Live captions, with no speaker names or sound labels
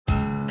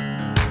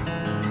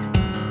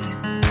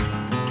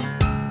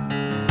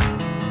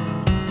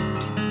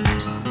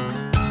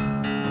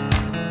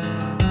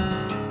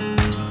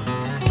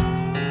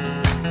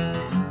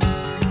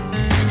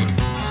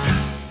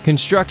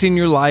Constructing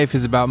your life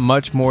is about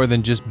much more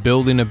than just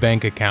building a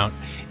bank account.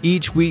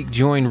 Each week,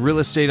 join real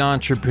estate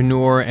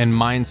entrepreneur and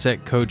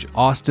mindset coach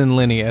Austin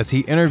Linney as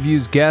he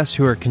interviews guests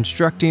who are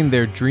constructing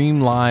their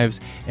dream lives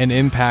and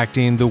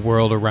impacting the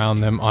world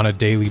around them on a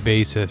daily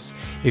basis.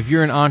 If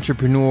you're an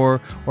entrepreneur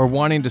or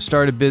wanting to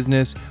start a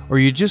business, or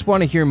you just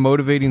want to hear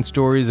motivating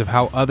stories of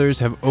how others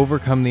have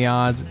overcome the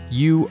odds,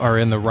 you are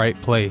in the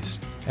right place.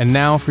 And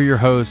now for your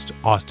host,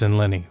 Austin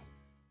Linney.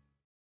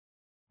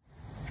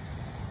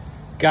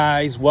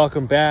 Guys,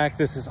 welcome back.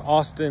 This is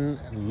Austin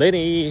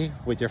Linney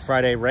with your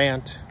Friday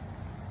Rant.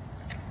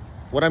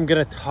 What I'm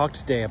going to talk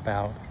today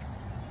about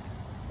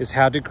is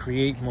how to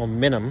create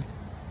momentum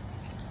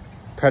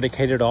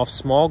predicated off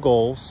small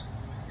goals,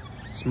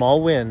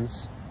 small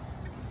wins,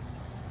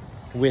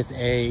 with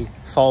a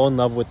fall in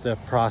love with the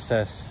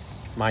process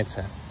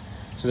mindset.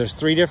 So there's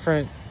 3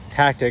 different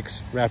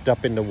tactics wrapped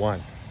up into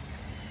one.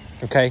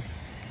 Okay?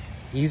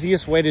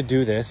 Easiest way to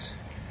do this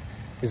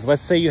is,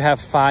 let's say you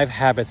have 5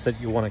 habits that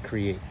you want to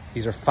create.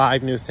 These are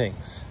 5 new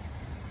things,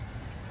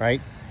 right?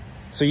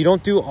 So you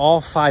don't do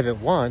all 5 at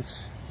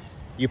once.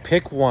 You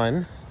pick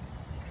one,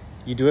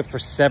 you do it for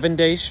 7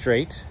 days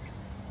straight.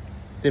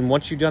 Then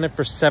once you've done it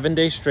for 7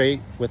 days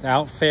straight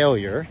without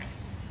failure,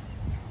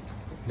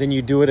 then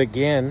you do it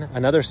again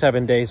another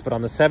 7 days, but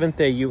on the 7th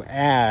day you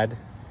add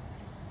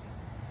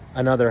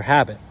another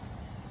habit.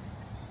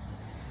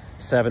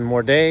 7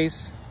 more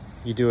days.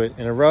 You do it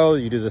in a row,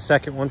 you do the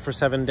second one for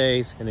 7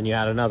 days, and then you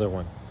add another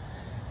one.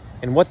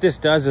 And what this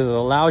does is it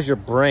allows your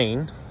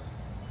brain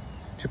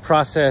to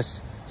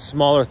process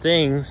smaller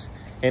things,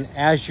 and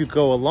as you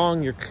go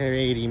along, you're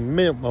creating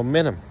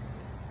momentum.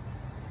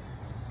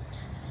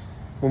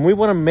 When we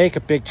want to make a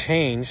big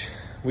change,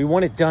 we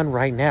want it done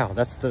right now.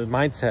 That's the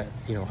mindset.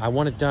 I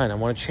want it done. I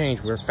want to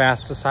change. We're a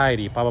fast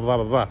society, blah, blah, blah,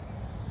 blah, blah,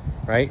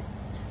 right?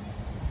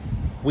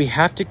 We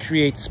have to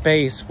create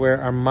space where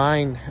our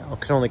mind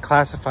can only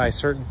classify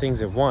certain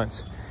things at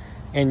once.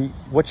 And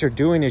what you're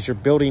doing is you're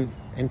building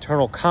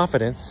internal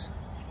confidence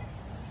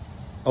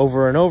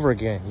over and over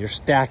again. You're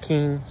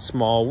stacking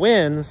small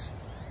wins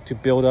to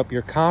build up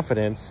your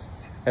confidence.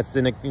 That's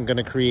then going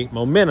to create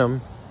momentum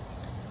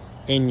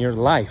in your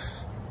life.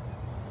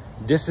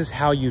 This is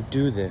how you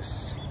do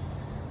this.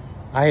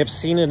 I have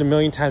seen it a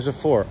million times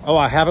before. Oh,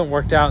 I haven't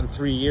worked out in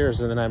 3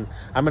 years, and then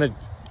I'm going to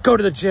go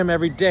to the gym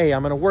every day.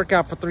 I'm going to work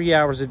out for 3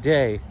 hours a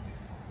day.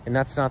 And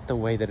that's not the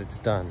way that it's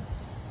done.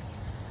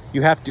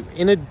 You have to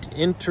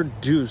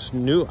introduce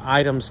new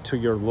items to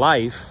your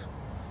life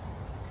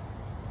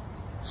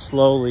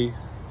slowly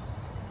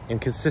and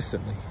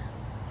consistently.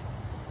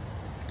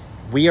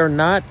 We are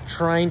not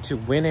trying to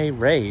win a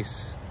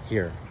race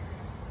here.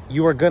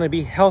 You are going to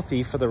be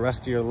healthy for the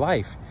rest of your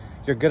life.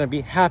 You're going to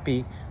be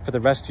happy for the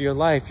rest of your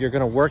life. You're going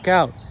to work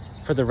out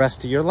for the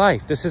rest of your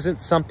life. This isn't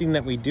something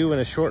that we do in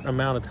a short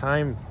amount of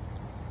time.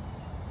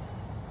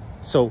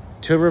 So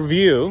to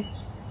review,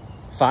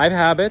 5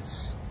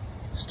 habits,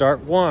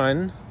 start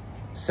one,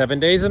 7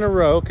 days in a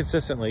row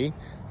consistently,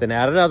 then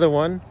add another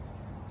one,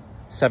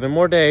 7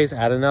 more days,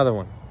 add another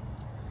one.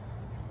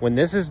 When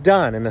this is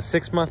done in the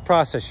 6-month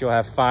process, you'll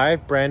have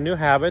 5 brand new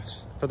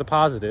habits for the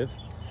positive,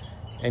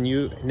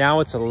 and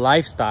now it's a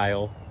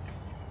lifestyle,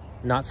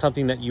 not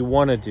something that you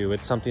want to do.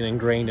 It's something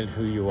ingrained in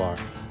who you are.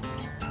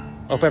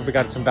 Hope everybody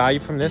got some value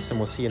from this, and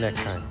we'll see you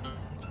next time.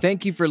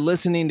 Thank you for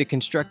listening to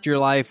Construct Your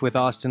Life with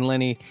Austin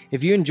Linney.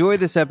 If you enjoyed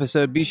this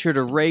episode, be sure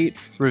to rate,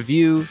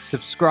 review,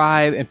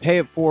 subscribe, and pay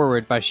it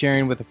forward by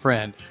sharing with a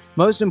friend.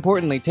 Most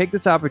importantly, take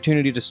this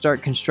opportunity to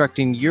start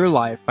constructing your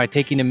life by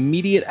taking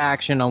immediate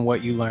action on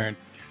what you learned.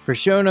 For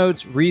show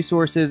notes,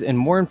 resources, and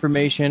more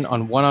information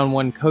on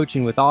one-on-one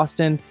coaching with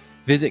Austin,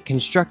 visit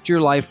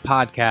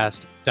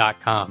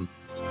constructyourlifepodcast.com.